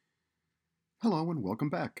Hello and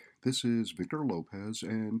welcome back. This is Victor Lopez,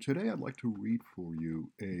 and today I'd like to read for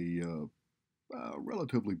you a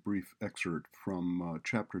relatively brief excerpt from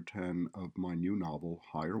Chapter 10 of my new novel,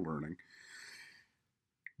 Higher Learning.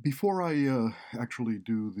 Before I actually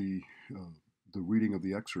do the reading of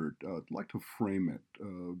the excerpt, I'd like to frame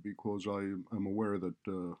it because I am aware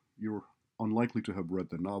that you're unlikely to have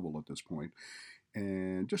read the novel at this point.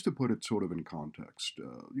 And just to put it sort of in context,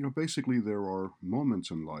 basically there are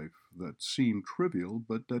moments in life that seem trivial,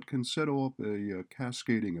 but that can set off a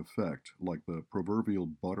cascading effect, like the proverbial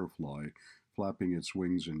butterfly flapping its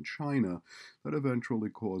wings in China, that eventually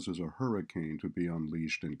causes a hurricane to be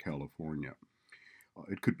unleashed in California.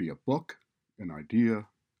 It could be a book, an idea,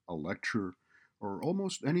 a lecture, or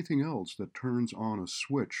almost anything else that turns on a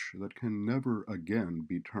switch that can never again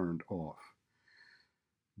be turned off.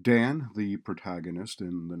 Dan, the protagonist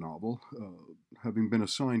in the novel, having been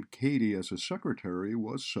assigned Katie as his secretary,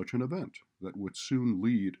 was such an event that would soon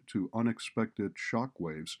lead to unexpected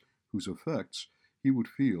shockwaves whose effects he would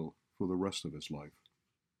feel for the rest of his life.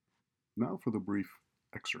 Now for the brief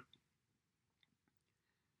excerpt.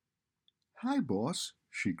 "Hi, boss,"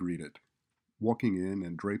 she greeted, walking in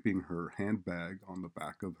and draping her handbag on the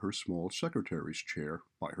back of her small secretary's chair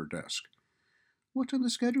by her desk. "What's on the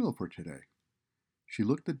schedule for today?" She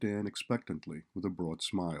looked at Dan expectantly with a broad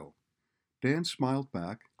smile. Dan smiled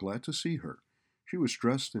back, glad to see her. She was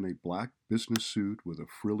dressed in a black business suit with a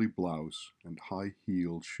frilly blouse and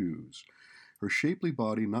high-heeled shoes. Her shapely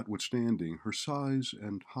body notwithstanding, her size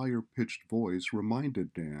and higher-pitched voice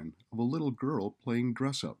reminded Dan of a little girl playing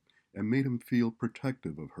dress-up and made him feel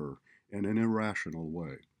protective of her in an irrational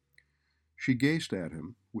way. She gazed at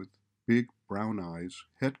him with big brown eyes,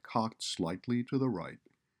 head cocked slightly to the right.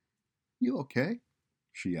 "You okay?"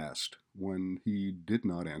 she asked, when he did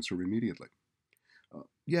not answer immediately.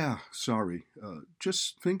 Yeah, sorry.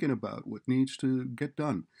 Just thinking about what needs to get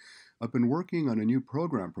done. I've been working on a new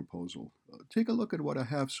program proposal. Take a look at what I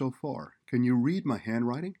have so far. Can you read my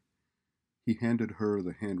handwriting?" He handed her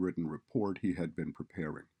the handwritten report he had been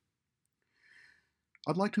preparing.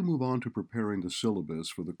 "I'd like to move on to preparing the syllabus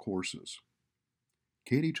for the courses."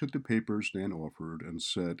 Katie took the papers Dan offered and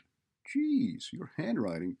said, "Geez, your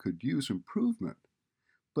handwriting could use improvement.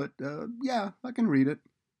 But, yeah, I can read it."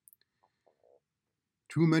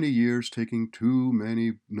 "Too many years taking too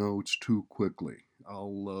many notes too quickly.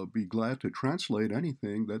 I'll be glad to translate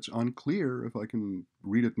anything that's unclear if I can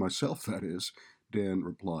read it myself, that is," Dan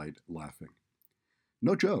replied, laughing.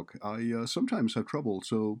 "No joke. I sometimes have trouble,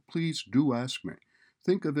 so please do ask me.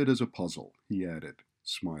 Think of it as a puzzle," he added,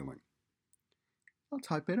 smiling. "I'll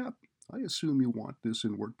type it up. I assume you want this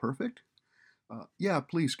in WordPerfect?" Yeah,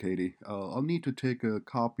 please, Katie. I'll need to take a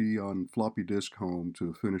copy on floppy disk home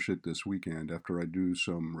to finish it this weekend after I do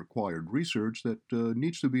some required research that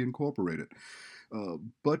needs to be incorporated.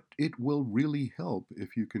 But it will really help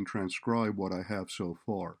if you can transcribe what I have so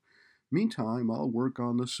far. Meantime, I'll work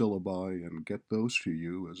on the syllabi and get those to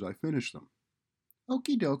you as I finish them."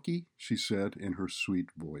 "Okie dokie," she said in her sweet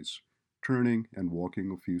voice, turning and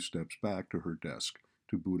walking a few steps back to her desk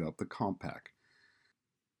to boot up the Compaq.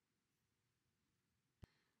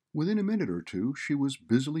 Within a minute or two, she was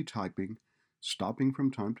busily typing, stopping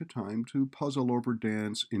from time to time to puzzle over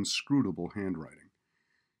Dan's inscrutable handwriting.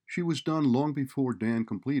 She was done long before Dan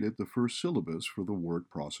completed the first syllabus for the word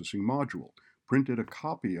processing module, printed a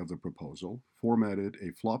copy of the proposal, formatted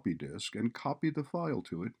a floppy disk, and copied the file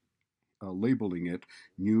to it, labeling it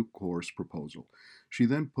New Course Proposal. She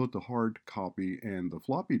then put the hard copy and the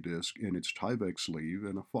floppy disk in its Tyvek sleeve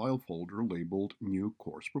in a file folder labeled New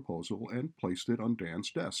Course Proposal and placed it on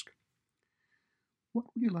Dan's desk.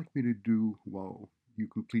 "What would you like me to do while you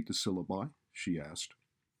complete the syllabi?" she asked.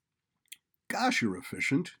 "Gosh, you're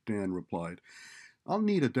efficient," Dan replied. "I'll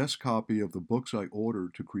need a desk copy of the books I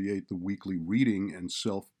ordered to create the weekly reading and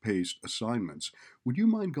self-paced assignments. Would you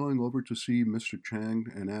mind going over to see Mr. Chang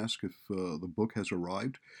and ask if the book has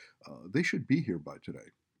arrived? They should be here by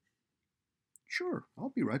today." "Sure, I'll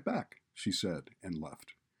be right back," she said and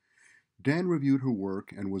left. Dan reviewed her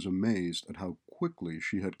work and was amazed at how quickly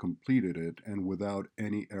she had completed it and without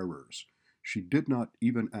any errors. She did not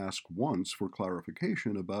even ask once for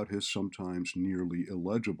clarification about his sometimes nearly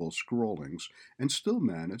illegible scrawlings and still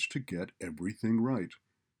managed to get everything right.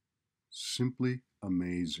 "Simply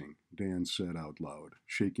amazing," Dan said out loud,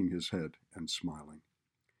 shaking his head and smiling.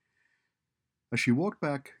 As she walked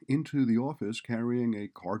back into the office carrying a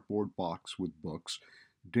cardboard box with books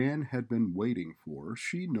Dan had been waiting for,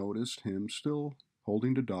 she noticed him still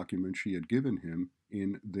holding the document she had given him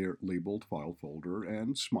in their labeled file folder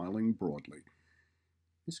and smiling broadly.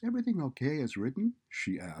 "Is everything okay as written?"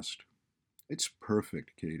 she asked. It's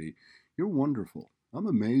perfect, Katie. You're wonderful. I'm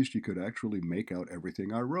amazed you could actually make out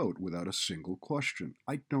everything I wrote without a single question.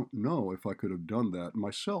 I don't know if I could have done that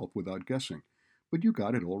myself without guessing, but you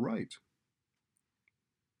got it all right.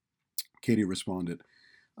 Katie responded,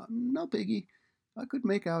 No biggie. I could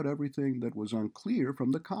make out everything that was unclear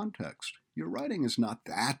from the context. Your writing is not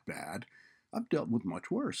that bad. I've dealt with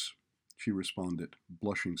much worse, she responded,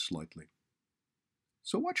 blushing slightly.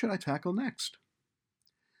 So what should I tackle next?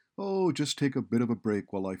 Oh, just take a bit of a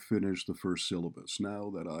break while I finish the first syllabus.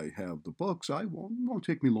 Now that I have the books, I won't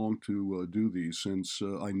take me long to do these since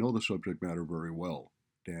I know the subject matter very well,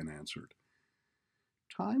 Dan answered.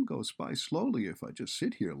 Time goes by slowly if I just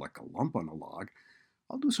sit here like a lump on a log.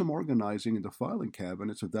 I'll do some organizing in the filing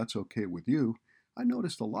cabinets if that's okay with you. I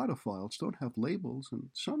noticed a lot of files don't have labels, and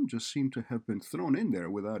some just seem to have been thrown in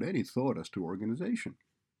there without any thought as to organization.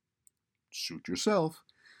 Suit yourself,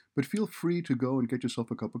 but feel free to go and get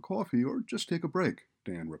yourself a cup of coffee or just take a break,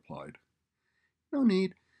 Dan replied. No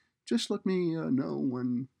need. Just let me know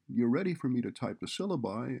when you're ready for me to type the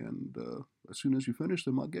syllabi, and as soon as you finish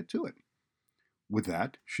them, I'll get to it. With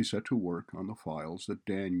that, she set to work on the files that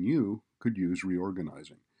Dan knew could use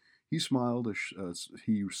reorganizing. He smiled as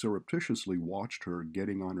he surreptitiously watched her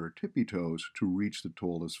getting on her tippy toes to reach the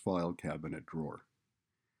tallest file cabinet drawer.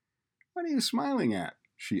 What are you smiling at?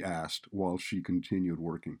 She asked while she continued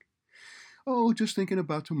working. Oh, just thinking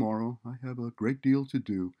about tomorrow. I have a great deal to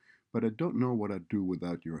do, but I don't know what I'd do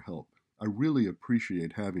without your help. I really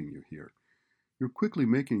appreciate having you here. You're quickly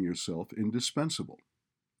making yourself indispensable.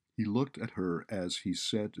 He looked at her as he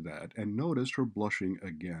said that and noticed her blushing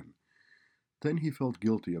again. Then he felt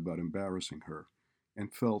guilty about embarrassing her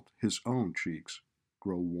and felt his own cheeks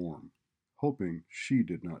grow warm, hoping she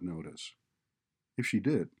did not notice. If she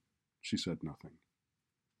did, she said nothing.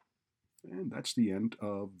 And that's the end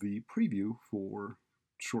of the preview for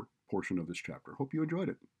short portion of this chapter. Hope you enjoyed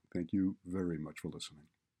it. Thank you very much for listening.